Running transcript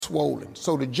swollen.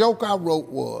 So the joke I wrote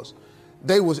was,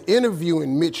 they was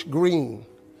interviewing Mitch Green,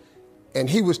 and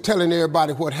he was telling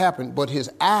everybody what happened, but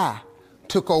his eye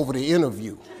took over the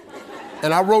interview.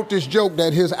 And I wrote this joke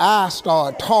that his eye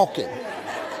started talking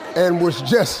and was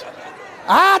just,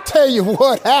 I tell you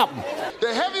what happened.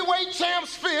 The heavyweight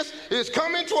champ's fist is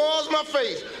coming towards my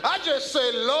face. I just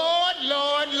said, Lord,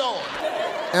 Lord, Lord.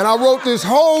 And I wrote this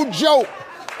whole joke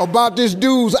about this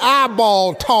dude's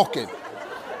eyeball talking.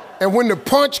 And when the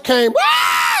punch came,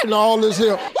 and all this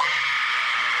here,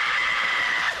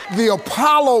 the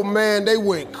Apollo, man, they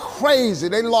went crazy.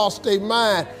 They lost their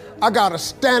mind. I got a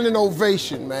standing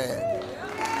ovation, man.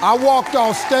 I walked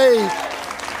off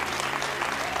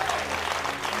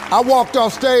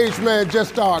stage, man,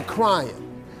 just started crying.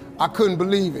 I couldn't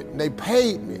believe it. They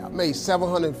paid me. I made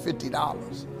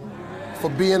 $750 for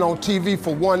being on TV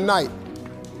for one night.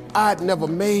 I'd never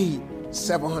made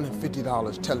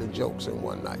 $750 telling jokes in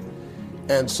one night.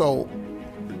 And so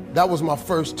that was my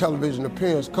first television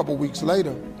appearance. A couple weeks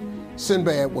later,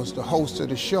 Sinbad was the host of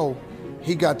the show.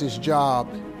 He got this job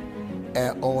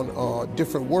on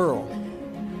Different World.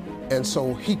 And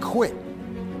so he quit.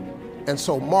 And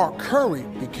so Mark Curry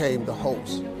became the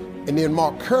host. And then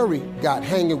Mark Curry got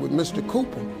hanging with Mr.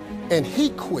 Cooper, and he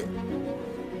quit.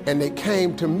 And they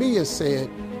came to me and said,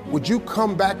 would you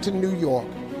come back to New York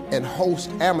and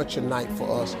host amateur night for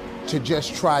us to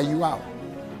just try you out?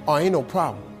 Oh, ain't no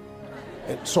problem.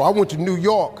 And so I went to New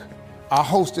York. I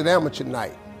hosted amateur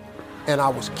night, and I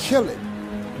was killing.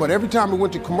 But every time we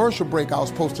went to commercial break, I was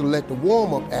supposed to let the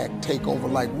warm-up act take over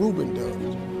like Ruben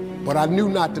does. But I knew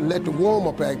not to let the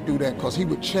warm-up act do that because he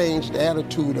would change the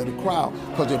attitude of the crowd,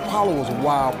 because the Apollo was a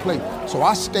wild place. So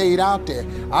I stayed out there.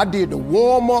 I did the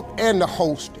warm-up and the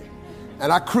hosting.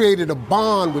 And I created a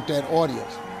bond with that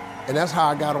audience. And that's how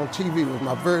I got on TV. It was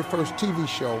my very first TV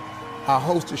show. I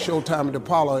hosted Showtime at the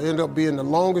Apollo. I ended up being the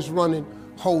longest running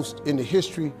host in the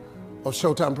history of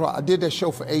Showtime Apollo. I did that show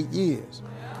for 8 years.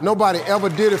 Nobody ever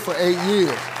did it for 8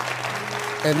 years.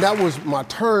 And that was my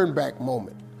turn back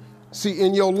moment. See,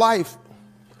 in your life,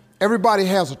 everybody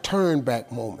has a turn back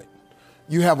moment.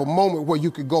 You have a moment where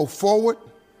you could go forward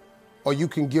or you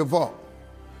can give up.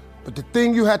 But the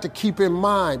thing you have to keep in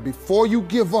mind before you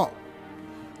give up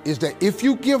is that if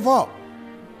you give up,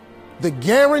 the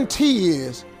guarantee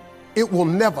is it will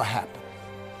never happen.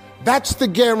 That's the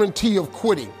guarantee of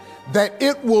quitting, that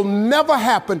it will never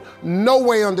happen, no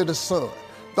way under the sun.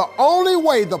 The only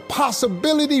way the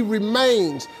possibility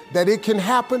remains that it can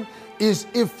happen is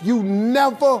if you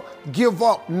never give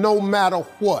up no matter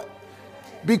what.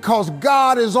 Because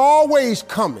God is always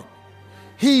coming.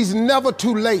 He's never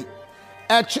too late.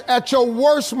 At your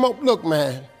worst moment, look,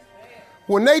 man,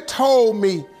 when they told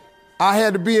me I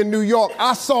had to be in New York,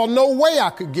 I saw no way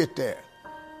I could get there.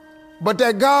 But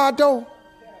that God, though,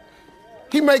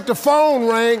 he make the phone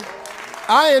ring.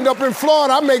 I end up in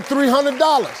Florida, I make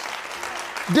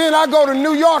 $300. Then I go to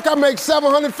New York, I make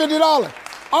 $750.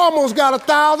 Almost got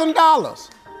 $1,000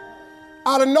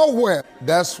 out of nowhere.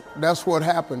 That's what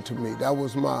happened to me. That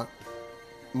was my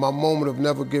moment of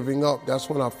never giving up. That's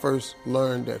when I first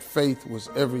learned that faith was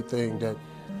everything,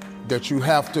 that you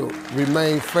have to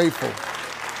remain faithful.